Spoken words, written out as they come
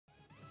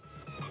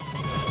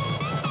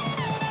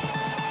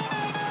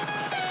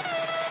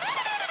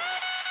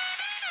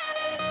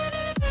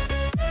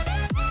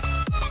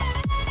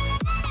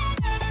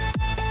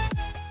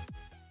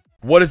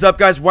What is up,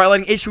 guys? White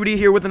Lightning HUD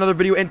here with another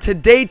video, and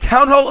today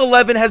Town Hall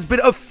 11 has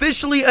been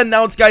officially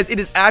announced, guys. It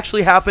is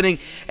actually happening,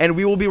 and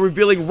we will be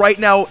revealing right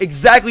now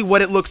exactly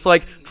what it looks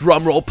like.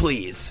 Drum roll,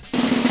 please.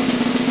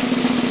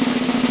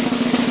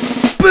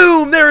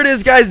 Boom! There it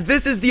is, guys.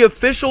 This is the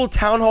official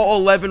Town Hall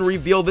 11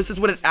 reveal. This is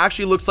what it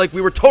actually looks like.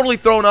 We were totally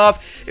thrown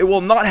off. It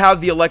will not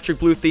have the electric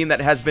blue theme that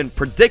has been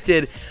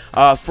predicted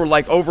for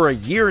like over a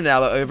year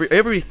now.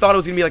 Everybody thought it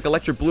was going to be like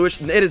electric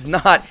bluish. It is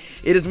not.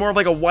 It is more of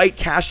like a white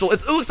castle.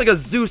 It looks like a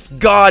Zeus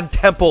god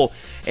temple.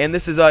 And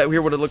this is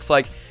here what it looks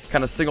like,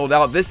 kind of singled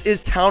out. This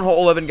is Town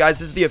Hall 11, guys.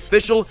 This is the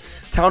official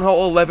Town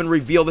Hall 11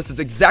 reveal. This is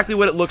exactly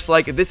what it looks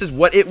like. This is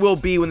what it will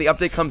be when the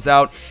update comes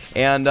out.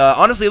 And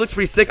honestly, it looks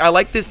pretty sick. I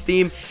like this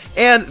theme.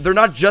 And they're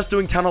not just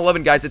doing Town Hall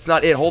 11, guys. It's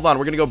not it. Hold on.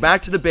 We're going to go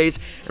back to the base,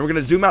 and we're going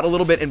to zoom out a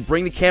little bit and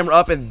bring the camera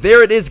up. And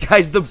there it is,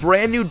 guys. The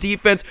brand new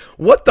defense.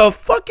 What the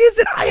fuck is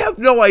it? I have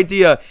no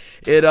idea.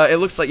 It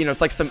looks like, you know,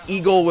 it's like some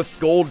eagle with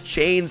gold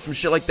chains, some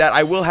shit like that.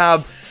 I will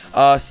have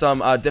some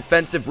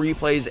defensive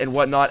replays and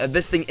whatnot.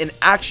 This thing in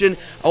action,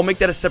 I'll make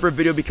that a separate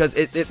video because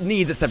it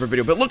needs a separate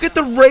video. But look at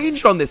the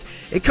range on this.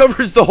 It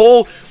covers the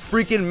whole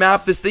freaking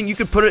map. This thing, you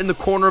could put it in the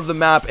corner of the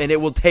map and it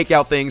will take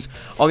out things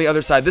on the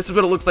other side. This is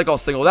what it looks like all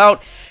singled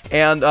out.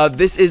 And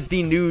this is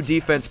the new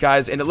defense,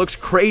 guys, and it looks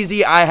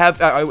crazy.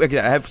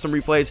 Again, I have some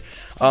replays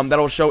that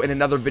I'll show in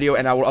another video,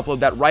 and I will upload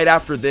that right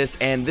after this.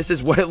 And this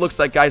is what it looks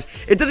like, guys.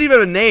 It doesn't even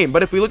have a name,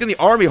 but if we look in the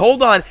army,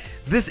 hold on,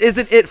 this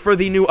isn't it for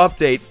the new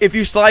update. If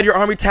you slide your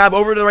army tab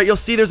over to the right, you'll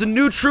see there's a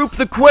new troop,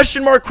 the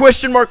question mark,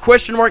 question mark,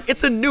 question mark.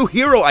 It's a new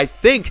hero, I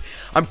think.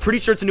 I'm pretty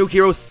sure it's a new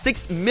hero.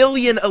 6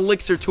 million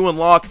elixir to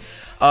unlock.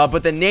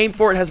 But the name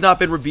for it has not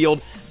been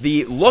revealed.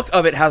 The look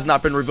of it has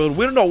not been revealed.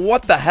 We don't know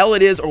what the hell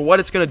it is or what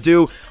it's going to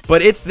do,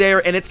 but it's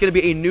there, and it's going to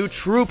be a new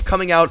troop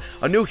coming out,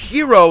 a new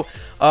hero.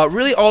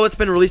 Really, all that's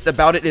been released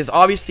about it is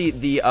obviously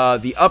the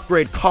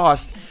upgrade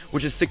cost,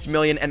 which is 6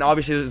 million, and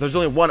obviously there's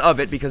only one of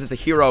it because it's a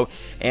hero,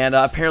 and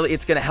apparently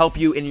it's going to help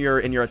you in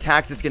your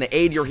attacks. It's going to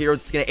aid your heroes.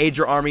 It's going to aid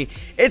your army.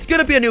 It's going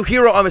to be a new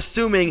hero, I'm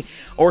assuming,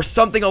 or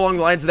something along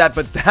the lines of that,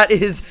 but that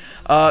is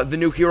the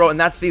new hero, and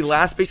that's the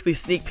last basically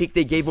sneak peek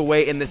they gave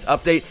away in this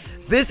update.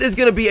 This is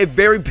going to be a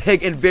very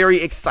big and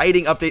very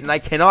exciting update, and I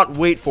cannot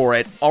wait for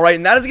it. Alright,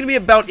 and that is going to be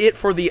about it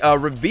for the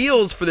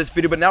reveals for this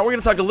video, but now we're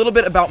going to talk a little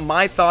bit about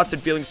my thoughts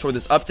and feelings toward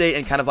this update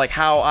and kind of like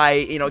how I,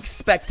 you know,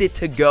 expect it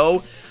to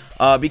go.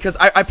 Because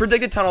I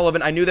predicted Town Hall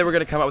 11. I knew they were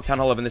going to come out with Town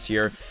Hall 11 this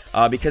year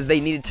because they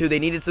needed to. They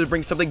needed to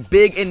bring something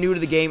big and new to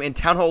the game, and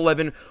Town Hall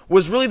 11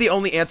 was really the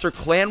only answer.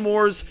 Clan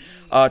Wars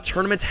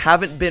tournaments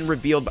haven't been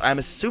revealed, but I'm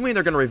assuming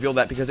they're going to reveal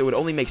that because it would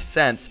only make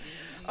sense.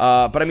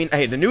 But I mean,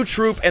 hey, the new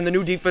troop and the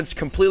new defense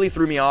completely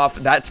threw me off.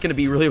 That's going to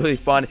be really, really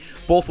fun.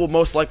 Both will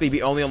most likely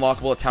be only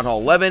unlockable at Town Hall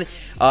 11.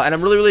 And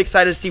I'm really, really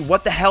excited to see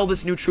what the hell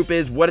this new troop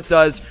is, what it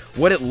does,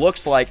 what it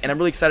looks like. And I'm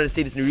really excited to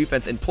see this new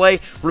defense in play.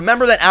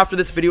 Remember that after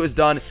this video is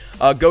done,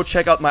 go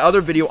check out my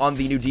other video on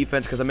the new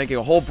defense because I'm making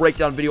a whole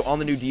breakdown video on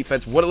the new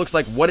defense, what it looks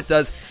like, what it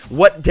does,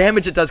 what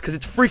damage it does, because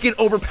it's freaking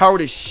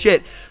overpowered as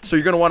shit. So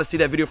you're going to want to see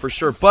that video for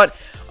sure. But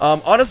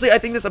honestly, I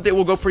think this update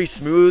will go pretty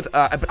smooth.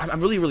 But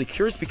I'm really, really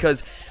curious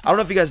because I don't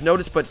know if you guys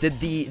noticed, but did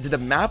the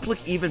map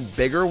look even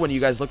bigger when you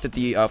guys looked at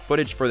the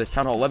footage for this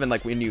Town Hall 11?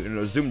 Like when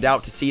you zoomed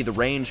out to see the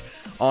range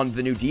on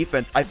the new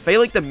defense, I feel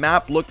like the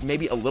map looked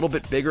maybe a little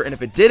bit bigger. And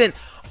if it didn't,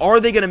 are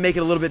they going to make it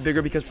a little bit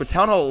bigger? Because for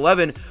Town Hall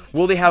 11,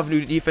 will they have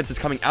new defenses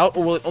coming out,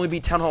 or will it only be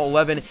Town Hall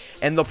 11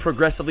 and they'll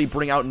progressively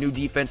bring out new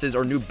defenses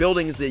or new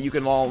buildings that you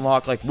can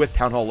unlock like with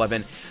Town Hall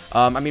 11?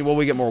 I mean, will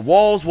we get more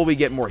walls? Will we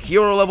get more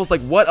hero levels?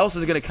 Like, what else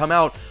is going to come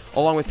out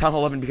along with Town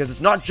Hall 11? Because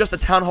it's not just a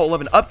Town Hall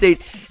 11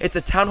 update, it's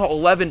a Town Hall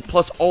 11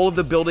 plus all of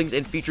the buildings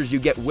and features you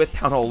get with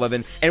Town Hall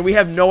 11, and we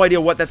have no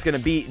idea what that's going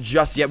to be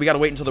just yet. We got to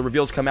wait until the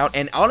reveals come out,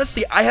 and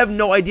honestly, I have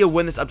no idea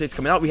when this update's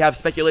coming out. We have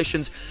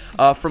speculations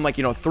from like,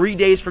 you know, 3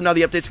 days from now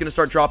the update's going to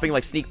start dropping,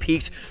 like sneak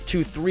peeks,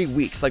 to 3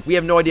 weeks. Like, we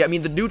have no idea. I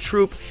mean, the new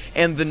troop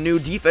and the new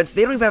defense,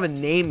 they don't even have a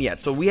name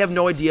yet, so we have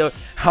no idea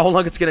how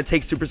long it's going to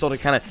take Supercell to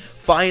kind of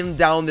find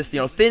down this, you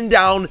know, thin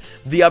down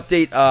the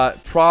update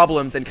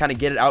problems and kind of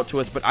get it out to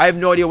us. But I have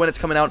no idea when it's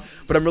coming out,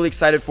 but I'm really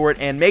excited for it.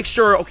 And make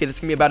sure, okay,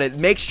 that's gonna be about it,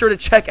 make sure to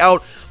check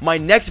out my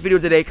next video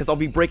today because I'll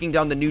be breaking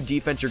down the new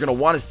defense. You're gonna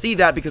want to see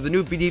that because the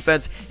new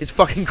defense is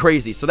fucking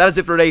crazy. So that is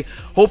it for today.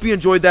 Hope you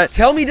enjoyed that.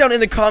 Tell me down in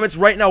the comments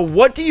right now,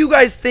 what do you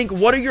guys think?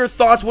 What are your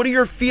thoughts? What are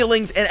your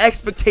feelings and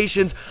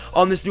expectations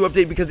on this new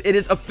update? Because it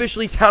is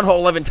officially Town Hall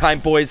 11 time,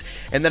 boys.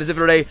 And that is it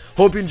for today.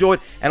 Hope you enjoyed,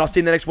 and I'll see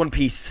you in the next one.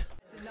 Peace.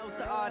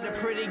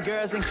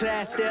 Girls in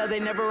class still, they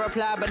never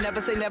reply, but never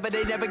say never,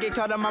 they never get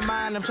caught on my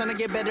mind. I'm trying to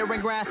get better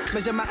and grind,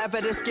 measure my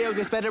effort and skill,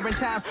 gets better in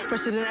time,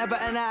 fresher than ever,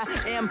 and I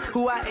am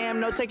who I am,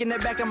 no taking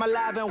it back, I'm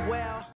alive and well.